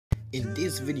In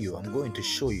this video, I'm going to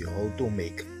show you how to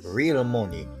make real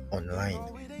money online.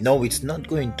 Now, it's not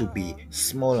going to be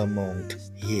small amount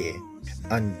here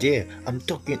and there. I'm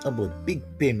talking about big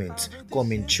payments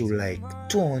coming through like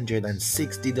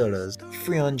 $260,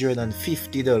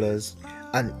 $350,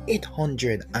 and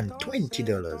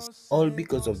 $820, all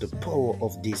because of the power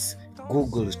of this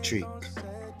Google trick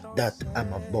that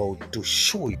I'm about to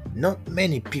show you. Not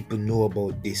many people know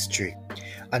about this trick,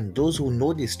 and those who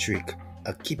know this trick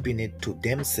are keeping it to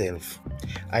themselves.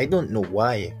 I don't know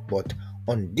why, but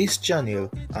on this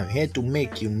channel I'm here to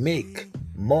make you make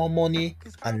more money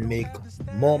and make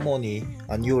more money,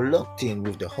 and you're locked in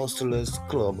with the Hustlers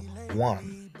Club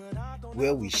 1,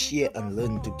 where we share and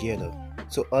learn together.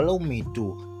 So allow me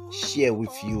to share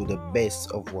with you the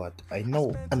best of what I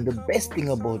know. And the best thing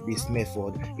about this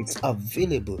method, it's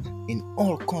available in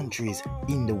all countries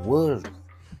in the world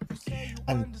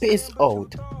and pays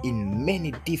out in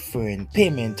many different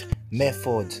payment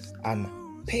methods, and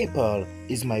PayPal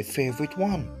is my favorite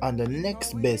one. And the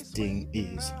next best thing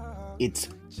is it's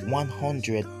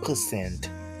 100%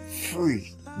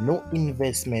 free. No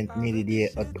investment needed here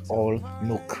at all,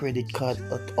 no credit card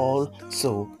at all.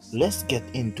 So let's get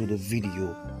into the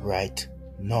video right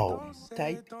now.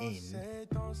 Type in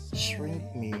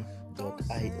shrinkme.io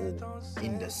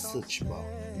in the search bar.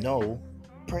 Now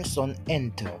press on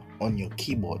enter on your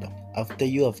keyboard. After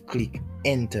you have clicked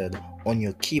entered on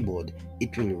your keyboard,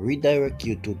 it will redirect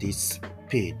you to this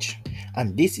page,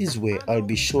 and this is where I'll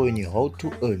be showing you how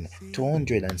to earn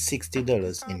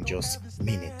 $260 in just a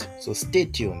minute. So stay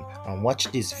tuned and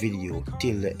watch this video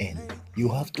till the end. You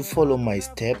have to follow my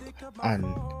step and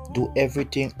do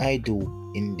everything I do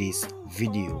in this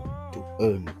video to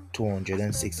earn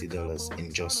 $260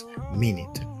 in just a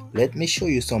minute. Let me show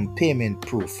you some payment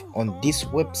proof on this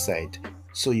website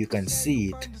so you can see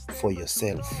it for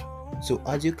yourself. So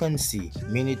as you can see,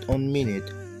 minute on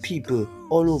minute, people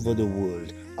all over the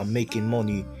world are making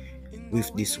money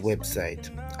with this website,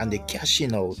 and they're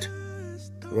cashing out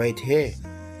right here.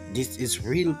 This is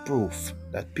real proof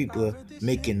that people are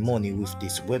making money with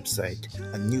this website,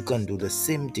 and you can do the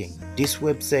same thing. This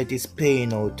website is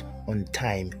paying out on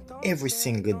time every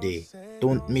single day.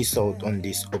 Don't miss out on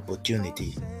this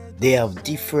opportunity. They have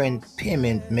different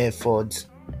payment methods.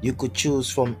 You could choose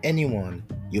from anyone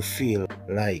you feel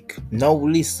like. Now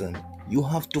listen, you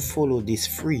have to follow this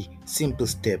free simple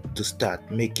step to start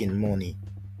making money.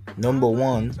 Number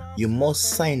 1, you must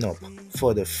sign up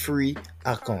for the free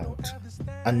account.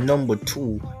 And number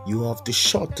 2, you have to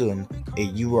shorten a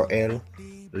URL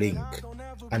link.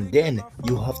 And then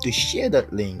you have to share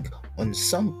that link on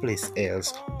someplace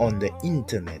else on the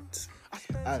internet.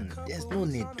 And there's no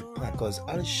need to panic, because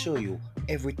I'll show you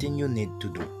everything you need to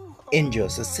do in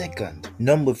just a second.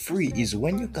 Number 3 is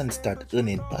when you can start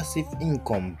earning passive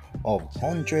income of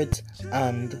hundreds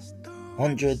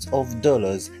of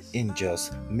dollars in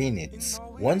just minutes.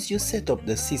 Once you set up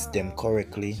the system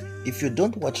correctly, if you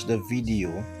don't watch the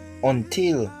video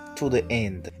until to the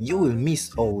end, you will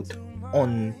miss out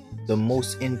on the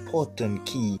most important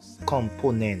key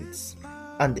components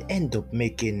and end up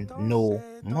making no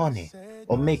money.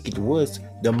 Or make it worse,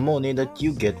 the money that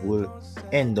you get will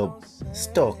end up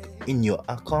stuck in your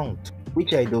account,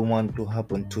 which I don't want to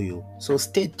happen to you. So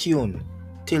stay tuned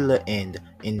till the end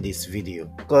in this video,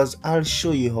 because I'll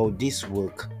show you how this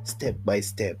works step by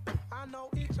step.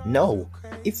 Now,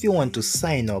 if you want to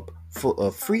sign up for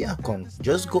a free account,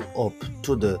 just go up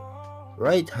to the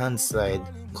right hand side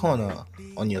corner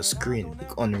on your screen,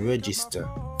 click on register,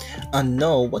 and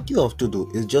now what you have to do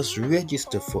is just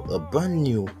register for a brand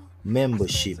new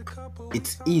membership.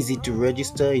 It's easy to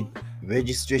register.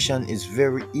 Registration is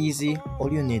very easy.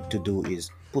 All you need to do is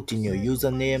put in your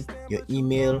username, your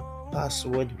email,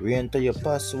 password, re-enter your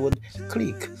password,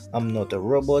 click I'm not a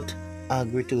robot,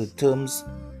 agree to the terms,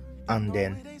 and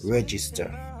then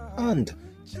register, and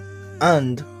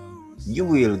you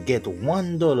will get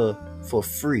 $1 for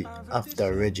free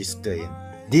after registering.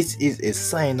 This is a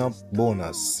sign up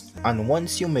bonus, and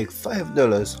once you make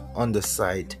 $5 on the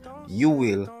site, you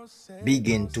will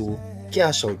begin to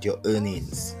cash out your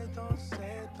earnings.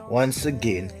 Once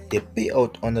again, they pay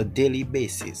out on a daily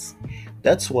basis.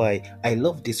 That's why I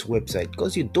love this website,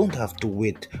 because you don't have to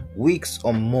wait weeks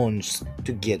or months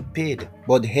to get paid.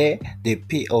 But here they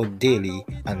pay out daily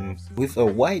and with a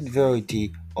wide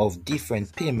variety of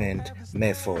different payment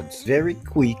methods. Very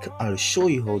quick, I'll show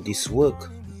you how this works.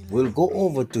 We'll go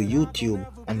over to YouTube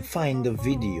and find the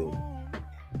video,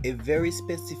 a very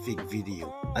specific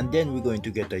video, and then we're going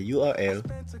to get a URL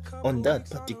on that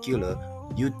particular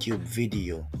YouTube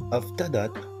video. After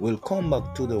that, we'll come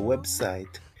back to the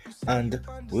website and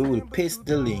we will paste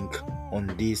the link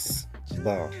on this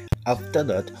bar. After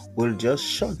that, we'll just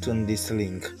shorten this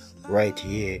link right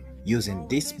here using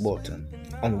this button.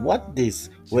 And what this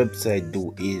website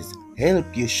do is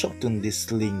help you shorten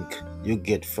this link you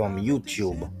get from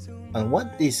YouTube. And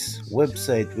what this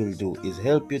website will do is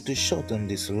help you to shorten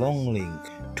this long link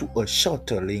to a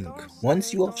shorter link.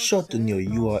 Once you have shortened your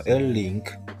URL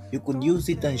link, you could use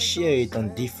it and share it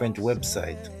on different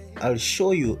websites. I'll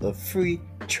show you a free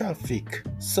traffic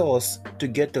source to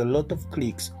get a lot of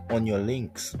clicks on your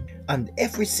links. And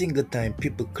every single time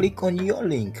people click on your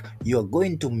link, you're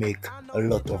going to make a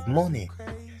lot of money.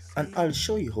 And I'll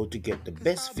show you how to get the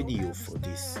best video for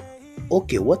this.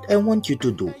 Okay, what I want you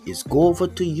to do is go over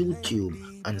to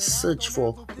YouTube and search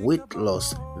for weight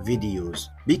loss videos,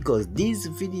 because these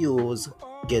videos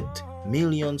get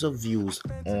millions of views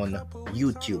on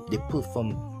YouTube. They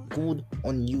perform good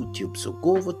on YouTube. So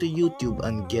go over to YouTube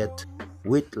and get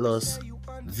weight loss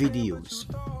videos.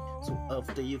 So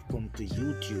after you've come to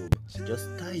YouTube,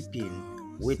 just type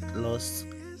in weight loss,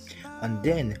 and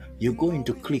then you're going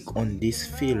to click on this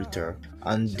filter,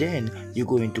 and then you're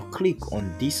going to click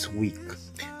on this week.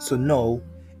 So now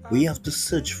we have to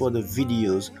search for the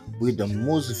videos with the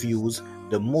most views,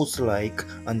 the most like,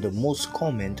 and the most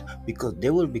comment, because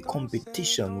there will be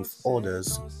competition with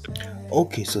others.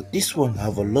 Okay, so this one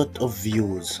have a lot of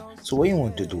views. So what you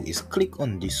want to do is click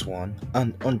on this one,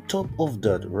 and on top of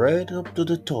that, right up to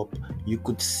the top, you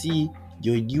could see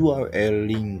your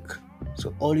URL link.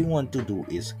 So all you want to do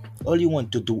is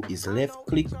left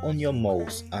click on your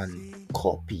mouse and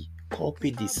copy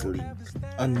this link.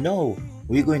 And now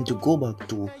we're going to go back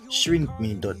to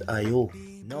shrinkme.io.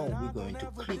 Now we're going to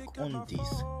click on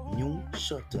this new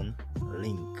shorten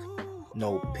link.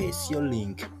 Now paste your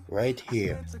link right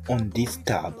here on this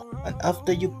tab, and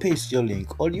after you paste your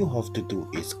link, all you have to do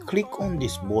is click on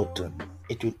this button.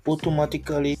 It will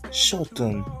automatically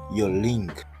shorten your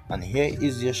link, and here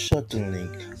is your shorten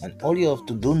link. And all you have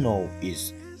to do now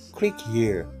is click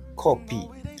here, copy.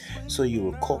 So you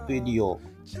will copy your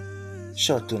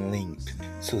shorten link.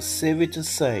 So save it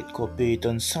aside, copy it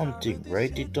on something,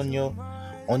 write it on your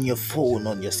phone,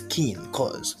 on your screen,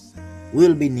 cause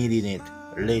we'll be needing it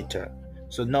later.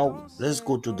 So now let's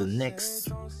go to the next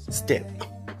step.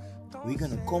 We're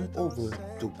gonna come over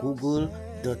to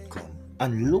google.com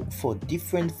and look for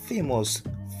different famous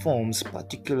forms,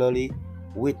 particularly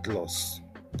weight loss.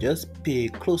 Just pay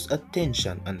close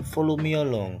attention and follow me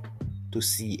along to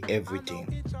see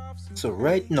everything. So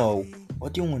right now,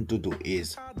 what you want to do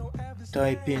is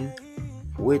type in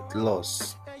weight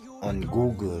loss on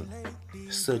Google.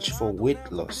 Search for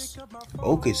weight loss.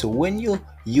 Okay, so when you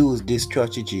use this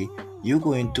strategy, you're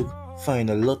going to find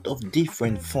a lot of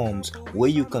different forms where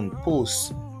you can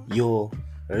post your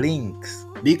links,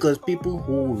 because people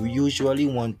who usually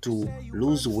want to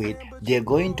lose weight, they're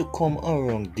going to come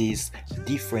around these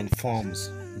different forms,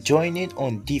 joining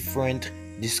on different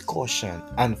discussion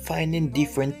and finding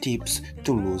different tips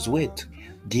to lose weight.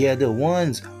 They are the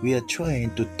ones we are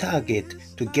trying to target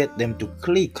to get them to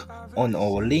click on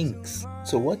our links.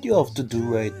 So what you have to do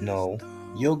right now,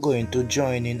 you're going to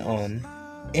join in on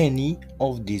any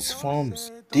of these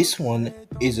forms. This one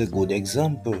is a good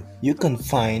example. You can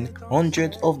find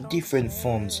hundreds of different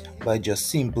forms by just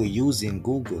simply using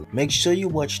Google. Make sure you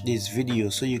watch this video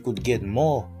so you could get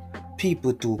more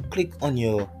people to click on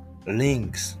your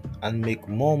links and make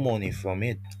more money from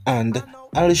it. And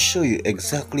I'll show you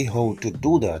exactly how to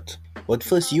do that. But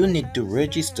first you need to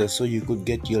register so you could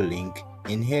get your link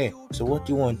in here. So what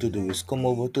you want to do is come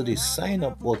over to this sign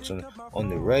up button on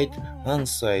the right hand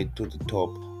side to the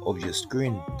top of your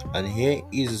screen, and here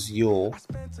is your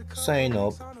sign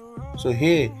up. So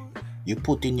here you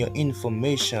put in your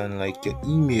information like your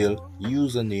email,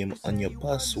 username and your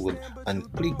password,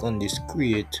 and click on this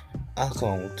create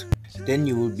account. Then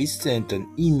you will be sent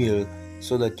an email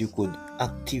so that you could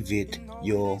activate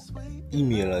your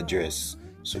email address.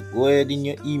 So go ahead in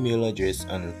your email address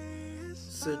and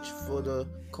search for the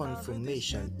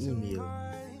confirmation email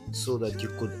so that you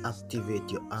could activate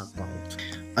your account,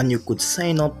 and you could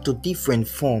sign up to different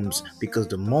forms, because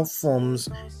the more forms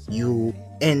you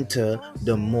enter,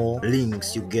 the more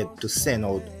links you get to send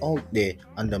out there,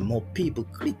 and the more people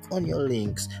click on your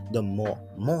links, the more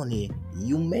money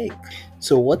you make.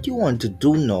 So what you want to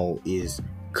do now is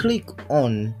click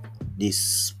on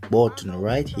this button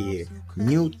right here,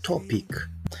 new topic.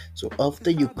 So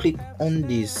after you click on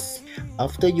this,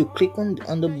 after you click on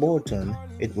the button,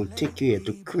 it will take you here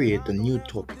to create a new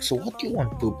topic. So what you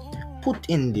want to put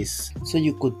in this, so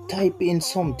you could type in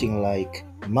something like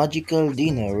magical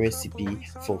dinner recipe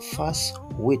for fast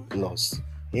weight loss.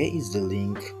 Here is the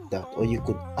link that, or you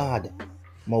could add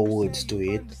more words to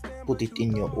it, put it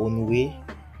in your own way,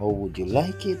 How would you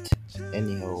like it?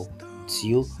 Anyhow, it's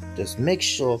you. Just make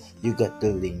sure you got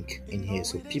the link in here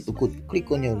so people could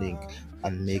click on your link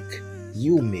and make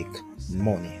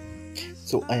money.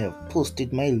 So I have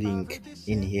posted my link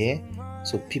in here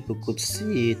so people could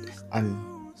see it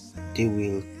and they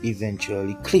will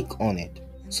eventually click on it.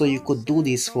 So you could do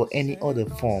this for any other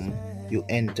form you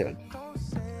entered.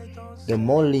 The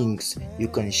more links you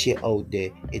can share out there,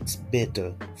 it's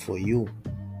better for you.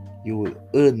 You will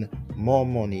earn more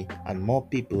money and more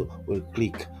people will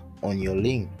click on your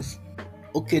links.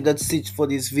 Okay, that's it for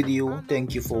this video.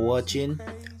 Thank you for watching.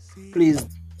 Please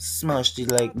smash the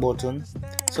like button,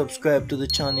 subscribe to the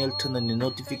channel, turn on the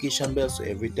notification bell so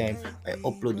every time I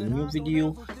upload a new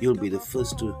video you'll be the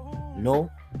first to know.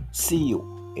 See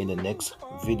you in the next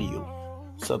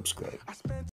video. Subscribe.